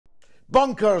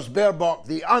Bunkers Baerbock,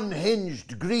 the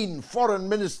unhinged Green foreign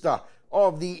minister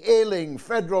of the ailing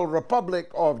Federal Republic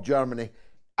of Germany,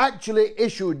 actually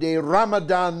issued a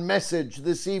Ramadan message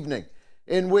this evening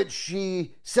in which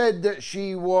she said that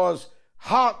she was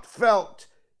heartfelt,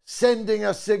 sending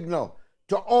a signal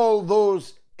to all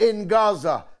those in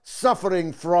Gaza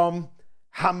suffering from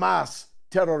Hamas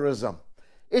terrorism.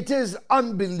 It is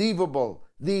unbelievable,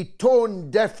 the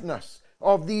tone deafness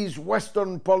of these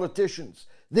Western politicians.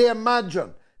 They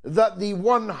imagine that the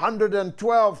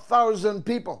 112,000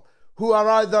 people who are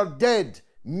either dead,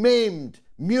 maimed,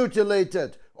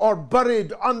 mutilated, or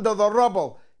buried under the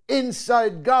rubble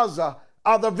inside Gaza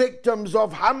are the victims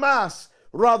of Hamas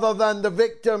rather than the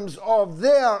victims of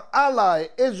their ally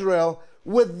Israel,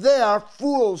 with their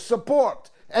full support,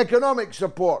 economic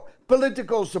support,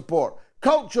 political support,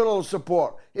 cultural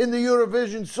support in the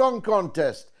Eurovision Song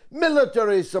Contest,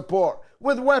 military support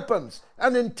with weapons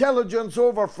and intelligence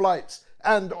overflights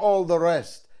and all the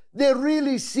rest. They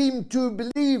really seem to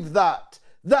believe that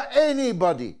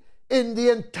anybody in the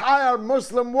entire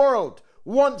Muslim world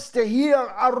wants to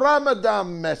hear a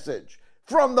Ramadan message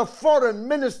from the foreign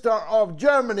minister of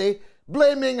Germany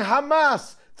blaming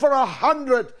Hamas for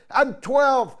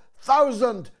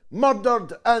 112,000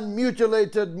 murdered and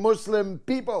mutilated Muslim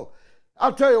people.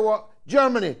 I'll tell you what,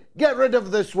 Germany, get rid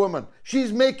of this woman.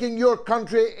 She's making your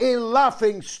country a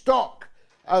laughing stock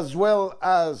as well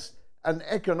as an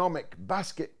economic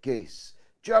basket case.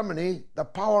 Germany, the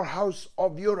powerhouse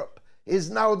of Europe,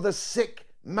 is now the sick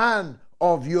man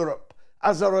of Europe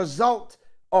as a result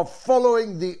of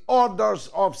following the orders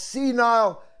of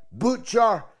senile,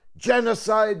 butcher,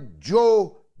 genocide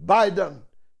Joe Biden,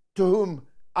 to whom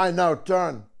I now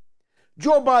turn.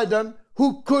 Joe Biden,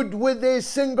 who could with a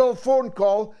single phone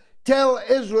call tell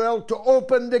Israel to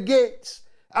open the gates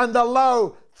and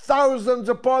allow thousands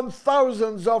upon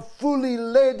thousands of fully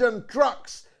laden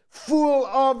trucks full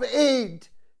of aid,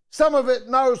 some of it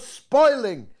now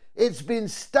spoiling. It's been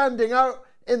standing out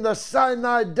in the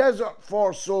Sinai desert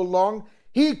for so long.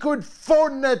 He could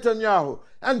phone Netanyahu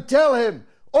and tell him,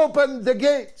 open the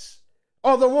gates,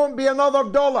 or there won't be another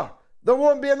dollar, there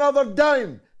won't be another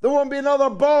dime, there won't be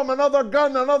another bomb, another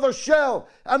gun, another shell,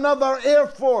 another air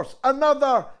force,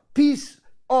 another piece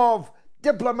of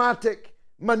diplomatic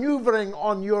maneuvering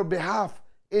on your behalf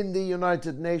in the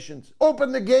United Nations.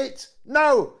 Open the gates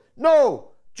now.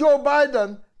 No, Joe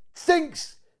Biden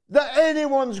thinks that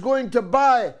anyone's going to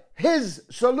buy his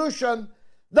solution,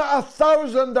 that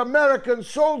 1,000 American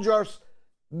soldiers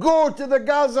go to the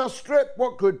Gaza Strip.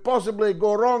 What could possibly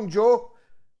go wrong, Joe?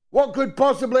 What could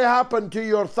possibly happen to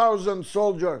your 1,000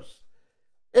 soldiers?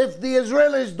 If the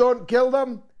Israelis don't kill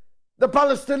them, the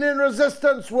Palestinian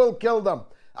resistance will kill them.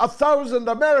 1,000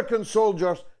 American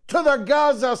soldiers to the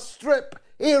Gaza Strip,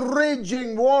 a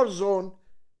raging war zone,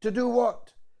 to do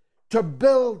what? To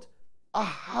build a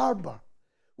harbor,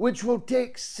 which will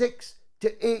take 6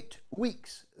 to 8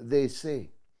 weeks, they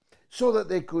say, so that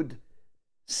they could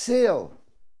sail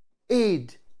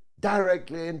aid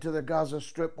directly into the Gaza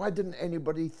Strip. Why didn't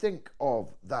anybody think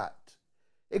of that?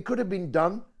 It could have been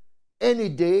done any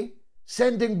day,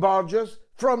 sending barges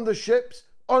from the ships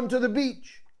onto the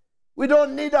beach. We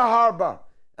don't need a harbour.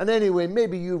 And anyway,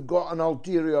 maybe you've got an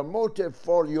ulterior motive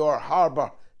for your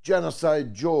harbour,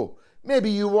 Genocide Joe.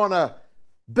 Maybe you want to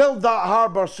build that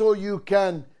harbour so you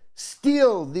can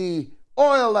steal the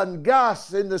oil and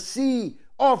gas in the sea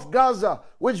off Gaza,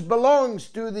 which belongs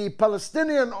to the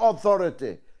Palestinian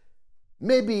Authority.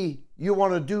 Maybe you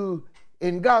want to do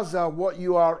in Gaza what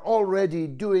you are already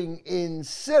doing in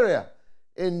Syria,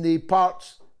 in the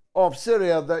parts of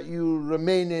Syria that you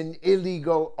remain in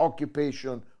illegal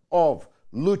occupation of,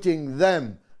 looting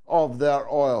them of their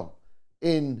oil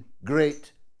in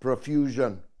great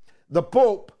profusion. The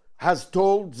Pope has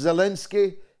told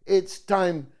Zelensky it's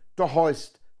time to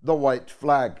hoist the white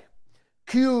flag.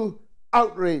 Cue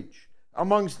outrage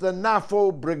amongst the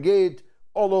NAFO brigade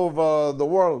all over the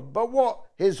world. But what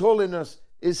His Holiness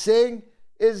is saying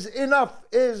is enough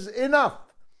is enough.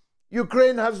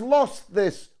 Ukraine has lost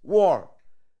this war.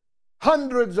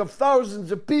 Hundreds of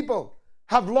thousands of people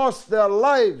have lost their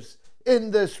lives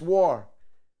in this war.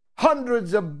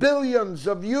 Hundreds of billions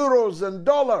of euros and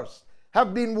dollars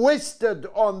have been wasted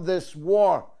on this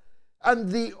war.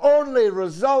 And the only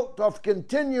result of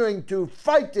continuing to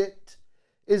fight it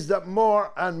is that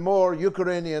more and more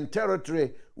Ukrainian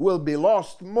territory will be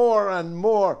lost. More and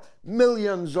more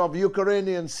millions of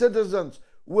Ukrainian citizens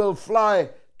will fly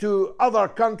to other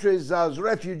countries as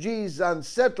refugees and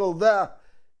settle there.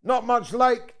 Not much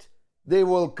liked they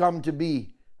will come to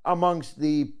be amongst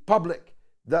the public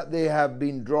that they have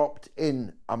been dropped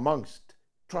in amongst.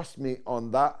 Trust me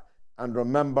on that. And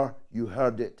remember, you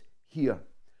heard it here.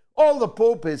 All the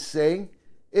Pope is saying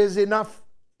is enough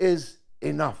is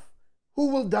enough. Who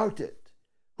will doubt it?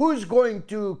 Who's going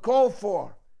to call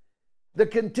for the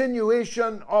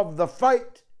continuation of the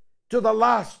fight to the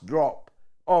last drop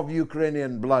of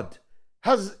Ukrainian blood?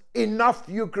 Has enough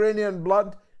Ukrainian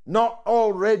blood not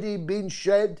already been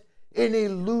shed in a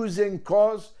losing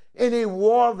cause, in a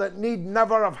war that need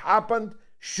never have happened,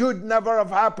 should never have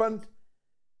happened,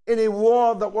 in a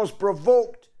war that was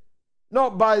provoked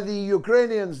not by the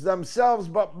Ukrainians themselves,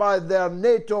 but by their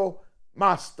NATO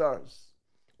masters?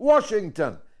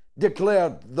 Washington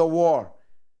declared the war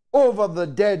over the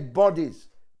dead bodies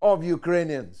of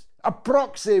Ukrainians, a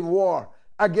proxy war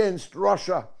against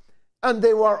Russia, and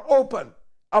they were open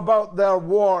about their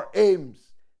war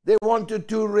aims. They wanted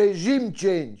to regime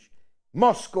change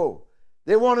Moscow.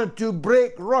 They wanted to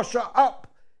break Russia up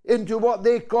into what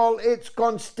they call its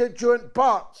constituent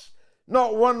parts.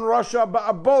 Not one Russia, but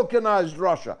a balkanized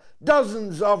Russia.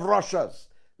 Dozens of Russias,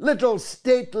 little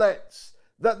statelets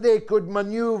that they could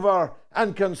maneuver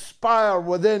and conspire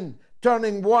within,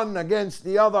 turning one against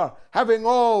the other, having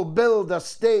all build a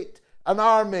state, an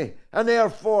army, an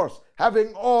air force,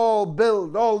 having all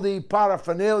build all the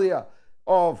paraphernalia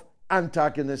of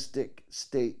antagonistic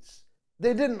states.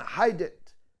 They didn't hide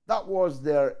it. That was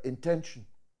their intention.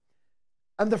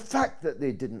 And the fact that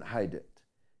they didn't hide it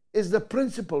is the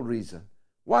principal reason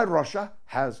why Russia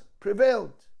has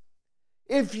prevailed.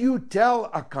 If you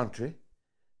tell a country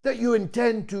that you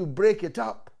intend to break it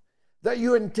up, that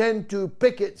you intend to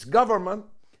pick its government,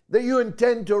 that you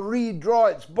intend to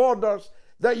redraw its borders,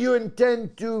 that you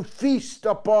intend to feast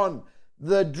upon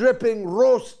the dripping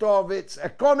roast of its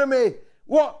economy,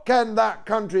 what can that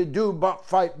country do but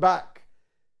fight back?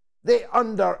 They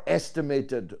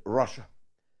underestimated Russia.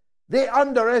 They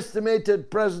underestimated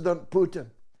President Putin.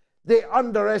 They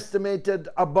underestimated,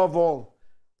 above all,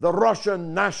 the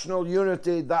Russian national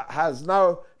unity that has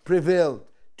now prevailed,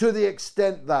 to the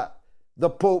extent that the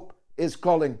Pope is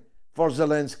calling for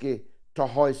Zelensky to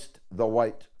hoist the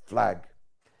white flag.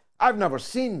 I've never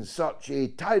seen such a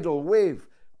tidal wave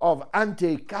of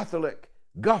anti-Catholic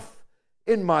guff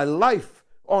in my life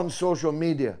on social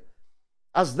media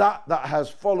as that has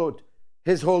followed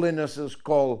His Holiness's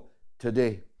call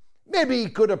today. Maybe he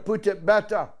could have put it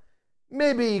better.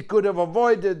 Maybe he could have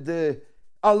avoided the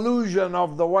allusion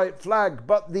of the white flag,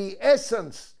 but the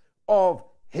essence of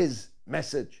his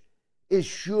message is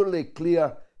surely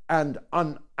clear and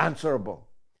unanswerable.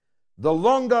 The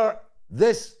longer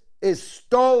this is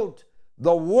stalled,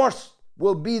 the worse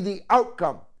will be the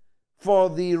outcome for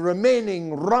the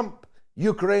remaining rump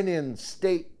Ukrainian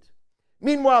state.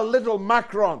 Meanwhile, little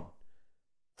Macron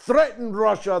threatened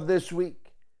Russia this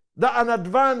week that an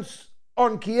advance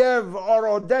on Kiev or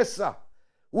Odessa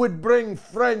would bring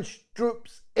French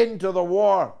troops into the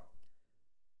war.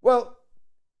 Well,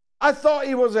 I thought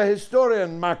he was a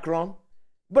historian, Macron,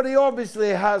 but he obviously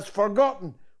has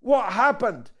forgotten what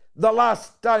happened the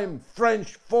last time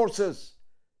French forces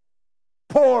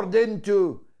poured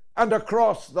into and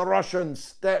across the Russian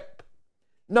steppe.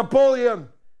 Napoleon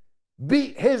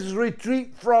beat his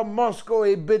retreat from Moscow,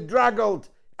 a bedraggled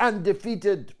and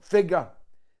defeated figure.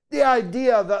 The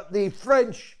idea that the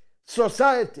French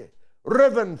society,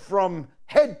 riven from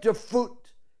head to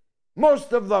foot,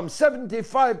 most of them,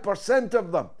 75%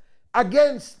 of them,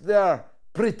 against their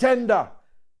pretender,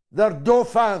 their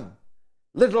dauphin,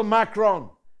 little Macron,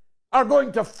 are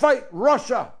going to fight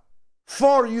Russia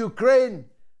for Ukraine,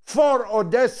 for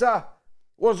Odessa,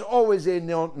 was always a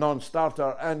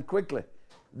non-starter, and quickly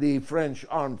the French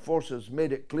armed forces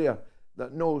made it clear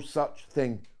that no such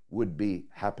thing would be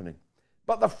happening.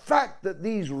 But the fact that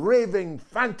these raving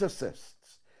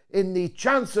fantasists in the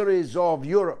chancelleries of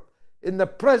Europe, in the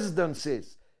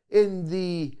presidencies, in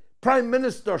the prime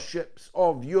ministerships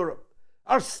of Europe,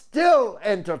 are still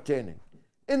entertaining,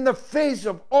 in the face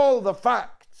of all the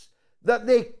facts, that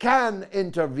they can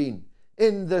intervene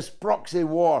in this proxy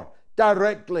war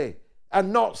directly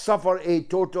and not suffer a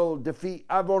total defeat.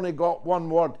 I've only got one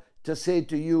word to say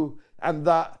to you, and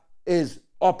that is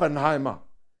Oppenheimer.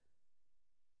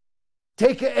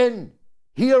 Take it in.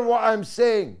 Hear what I'm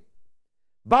saying.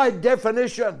 By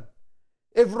definition,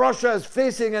 if Russia is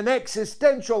facing an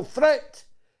existential threat,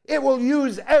 it will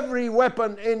use every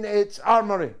weapon in its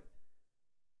armory.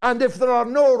 And if there are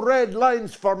no red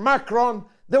lines for Macron,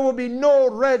 there will be no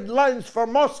red lines for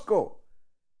Moscow.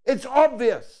 It's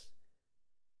obvious.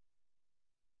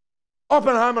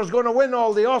 Oppenheimer's going to win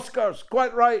all the Oscars.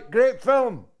 Quite right. Great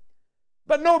film.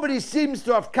 But nobody seems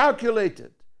to have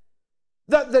calculated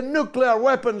that the nuclear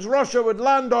weapons Russia would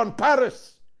land on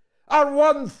Paris are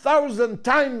 1,000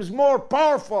 times more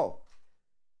powerful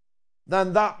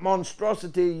than that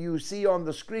monstrosity you see on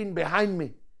the screen behind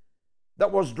me that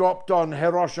was dropped on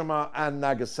Hiroshima and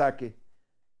Nagasaki.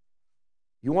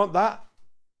 You want that?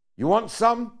 You want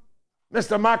some,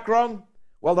 Mr. Macron?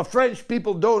 Well, the French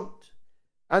people don't,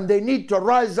 and they need to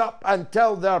rise up and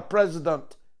tell their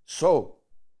president so.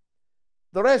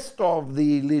 The rest of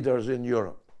the leaders in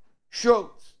Europe,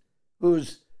 Schulz,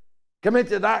 who's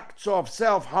committed acts of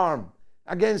self-harm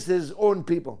against his own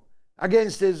people,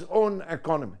 against his own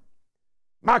economy,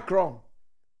 Macron,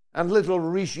 and little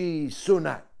Rishi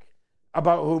Sunak,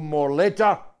 about whom more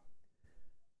later,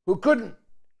 who couldn't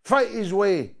fight his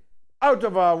way out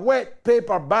of a wet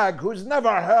paper bag, who's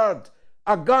never heard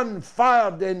a gun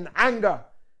fired in anger,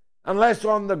 unless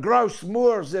on the grouse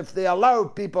moors, if they allow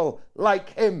people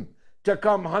like him to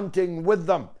come hunting with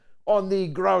them on the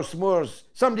grouse moors.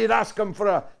 Somebody'd ask him for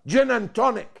a gin and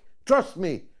tonic, trust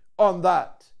me on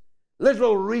that.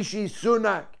 Little Rishi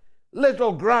Sunak,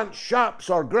 little Grant Shapps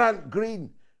or Grant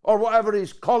Green, or whatever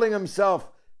he's calling himself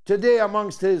today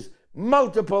amongst his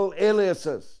multiple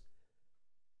aliases.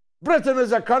 Britain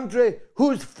is a country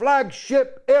whose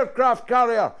flagship aircraft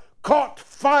carrier caught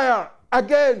fire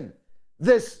again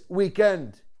this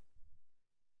weekend,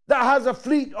 that has a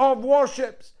fleet of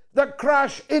warships that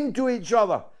crash into each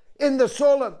other in the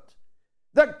Solent,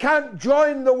 that can't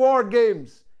join the war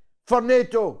games for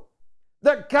NATO,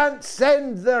 that can't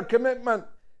send their commitment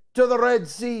to the Red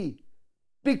Sea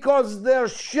because their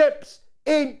ships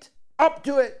ain't up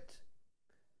to it.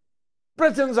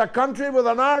 Britain's a country with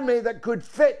an army that could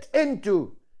fit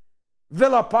into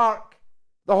Villa Park,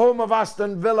 the home of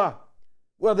Aston Villa,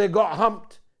 where they got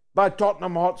humped by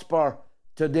Tottenham Hotspur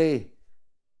today.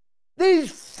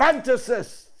 These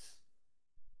fantasists,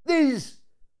 these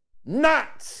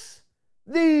gnats,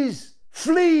 these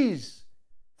fleas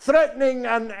threatening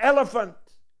an elephant,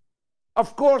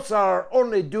 of course, are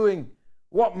only doing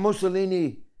what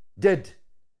Mussolini did.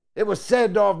 It was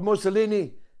said of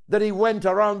Mussolini that he went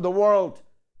around the world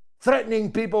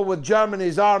threatening people with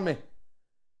Germany's army.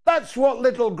 That's what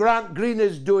little Grant Green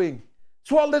is doing.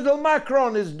 It's what little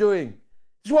Macron is doing.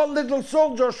 It's what little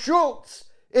soldier Schulz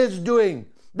is doing.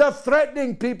 They're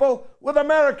threatening people with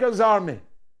America's army.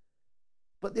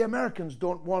 But the Americans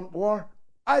don't want war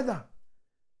either.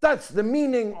 That's the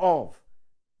meaning of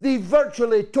the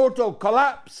virtually total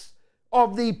collapse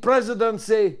of the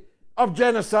presidency of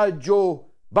genocide Joe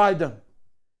Biden,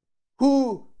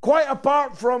 who, quite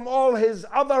apart from all his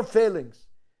other failings,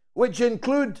 which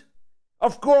include,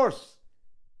 of course,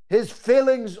 his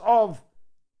failings of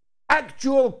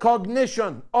actual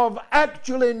cognition, of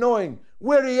actually knowing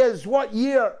where he is, what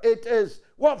year it is,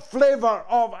 what flavor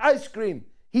of ice cream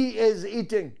he is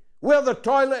eating, where the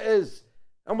toilet is,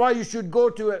 and why you should go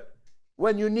to it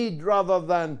when you need rather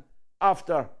than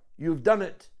after you've done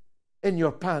it in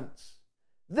your pants.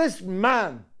 This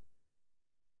man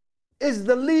is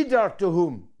the leader to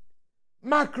whom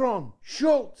Macron,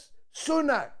 Schulz,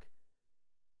 Sunak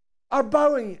are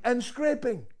bowing and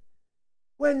scraping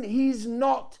when he's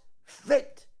not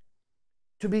fit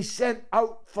to be sent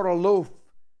out for a loaf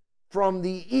from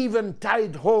the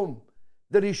eventide home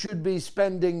that he should be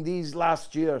spending these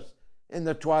last years in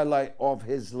the twilight of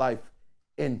his life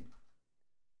in.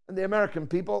 And the American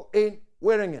people ain't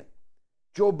wearing it.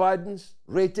 Joe Biden's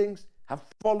ratings have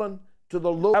fallen to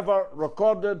the lowest ever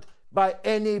recorded by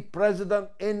any president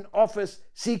in office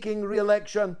seeking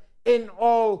re-election in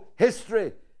all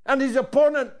history. And his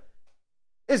opponent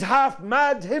is half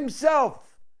mad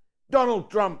himself,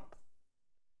 Donald Trump.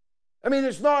 I mean,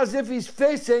 it's not as if he's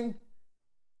facing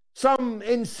some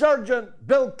insurgent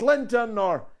Bill Clinton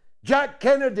or Jack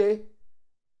Kennedy.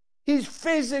 He's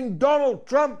facing Donald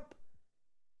Trump,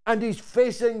 and he's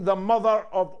facing the mother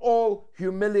of all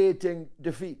humiliating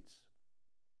defeats.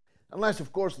 Unless,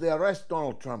 of course, they arrest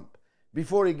Donald Trump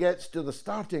before he gets to the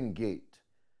starting gate.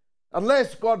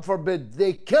 Unless, God forbid,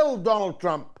 they kill Donald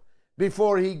Trump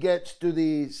before he gets to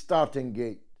the starting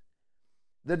gate.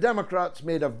 The Democrats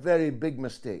made a very big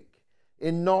mistake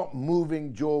in not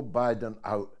moving Joe Biden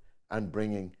out and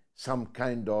bringing some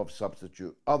kind of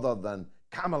substitute other than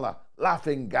Kamala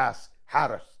Laughing Gas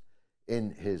Harris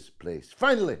in his place.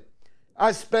 Finally,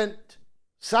 I spent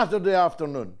Saturday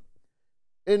afternoon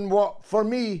in what for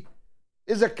me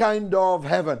is a kind of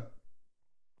heaven.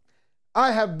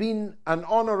 I have been an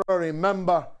honorary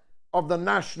member of the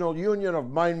National Union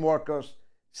of Mine Workers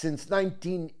since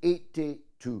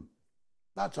 1982.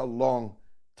 That's a long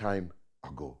time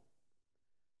ago.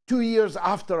 2 years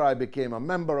after I became a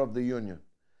member of the union,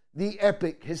 the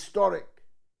epic, historic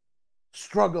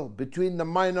struggle between the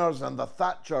miners and the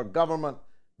Thatcher government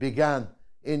began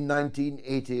in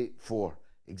 1984,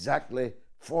 exactly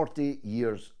 40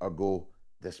 years ago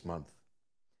this month.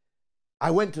 I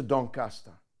went to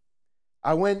Doncaster.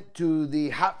 I went to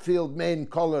the Hatfield Main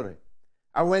Colliery.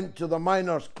 I went to the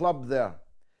Miners' Club there.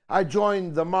 I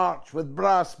joined the march with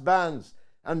brass bands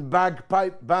and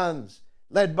bagpipe bands,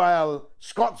 led by a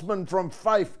Scotsman from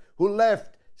Fife who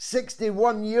left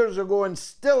 61 years ago and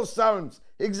still sounds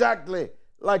exactly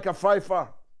like a Fifer.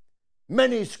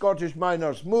 Many Scottish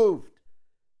miners moved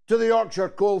to the Yorkshire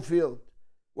coalfield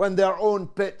when their own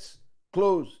pits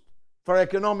closed for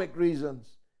economic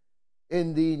reasons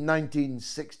in the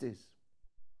 1960s.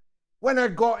 When I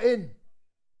got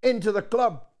into the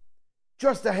club,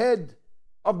 just ahead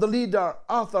of the leader,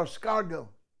 Arthur Scargill,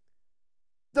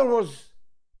 there was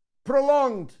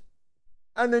prolonged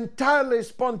and entirely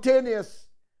spontaneous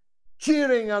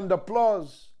cheering and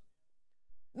applause.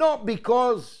 Not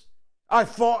because I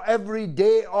fought every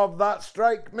day of that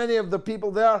strike. Many of the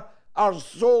people there are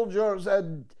soldiers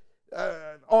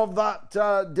of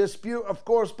that dispute, of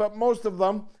course, but most of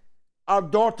them are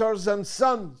daughters and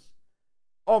sons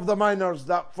of the miners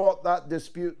that fought that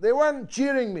dispute. They weren't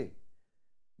cheering me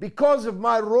because of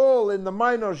my role in the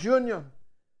miners' union,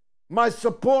 my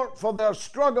support for their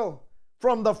struggle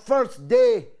from the first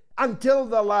day until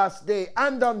the last day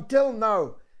and until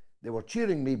now. They were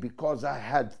cheering me because I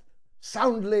had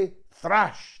soundly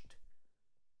thrashed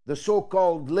the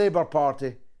so-called Labour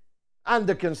Party and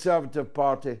the Conservative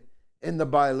Party in the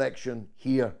by-election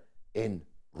here in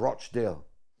Rochdale.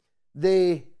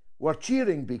 They were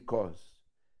cheering because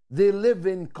they live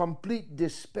in complete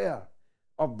despair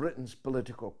of Britain's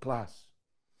political class.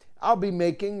 I'll be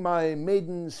making my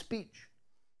maiden speech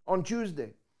on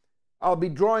Tuesday. I'll be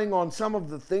drawing on some of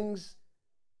the things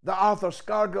that Arthur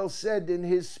Scargill said in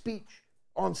his speech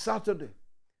on Saturday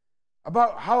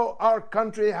about how our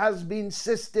country has been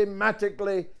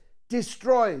systematically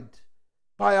destroyed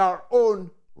by our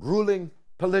own ruling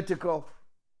political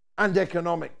and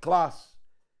economic class.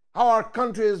 How our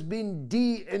country has been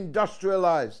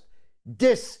deindustrialized,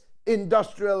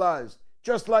 disindustrialized,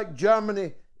 just like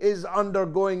Germany is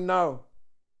undergoing now.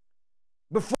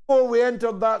 Before we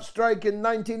entered that strike in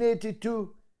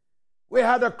 1982, we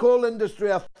had a coal industry,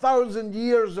 1,000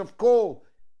 years of coal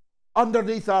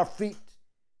underneath our feet.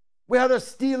 We had a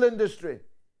steel industry.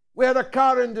 We had a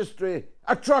car industry,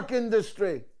 a truck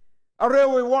industry, a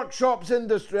railway workshops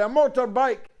industry, a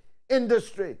motorbike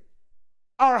industry.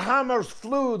 Our hammers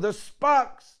flew, the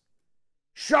sparks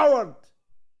showered.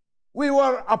 We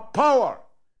were a power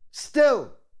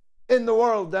still in the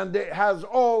world, and it has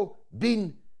all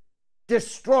been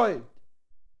destroyed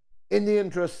in the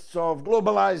interests of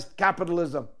globalized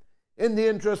capitalism, in the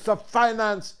interests of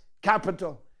finance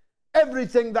capital.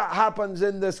 Everything that happens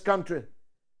in this country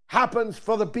happens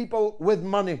for the people with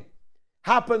money,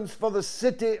 happens for the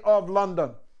City of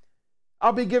London.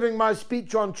 I'll be giving my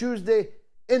speech on Tuesday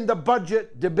in the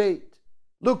budget debate.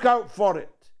 Look out for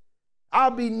it.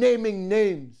 I'll be naming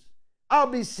names. I'll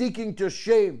be seeking to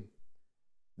shame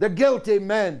the guilty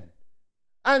men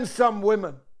and some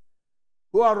women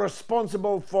who are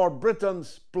responsible for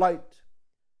Britain's plight.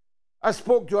 I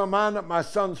spoke to a man at my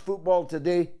son's football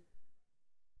today.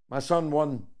 My son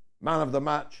won man of the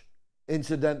match,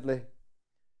 incidentally.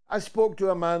 I spoke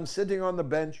to a man sitting on the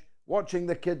bench watching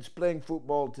the kids playing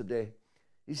football today.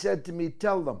 He said to me,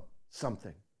 tell them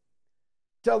something.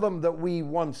 Tell them that we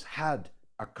once had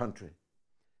a country.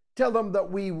 Tell them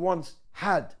that we once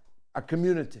had a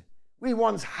community. We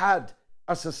once had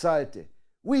a society.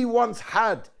 We once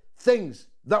had things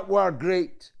that were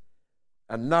great.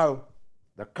 And now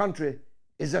the country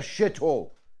is a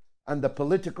shithole, and the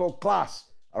political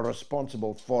class are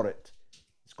responsible for it.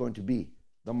 It's going to be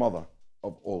the mother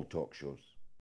of all talk shows.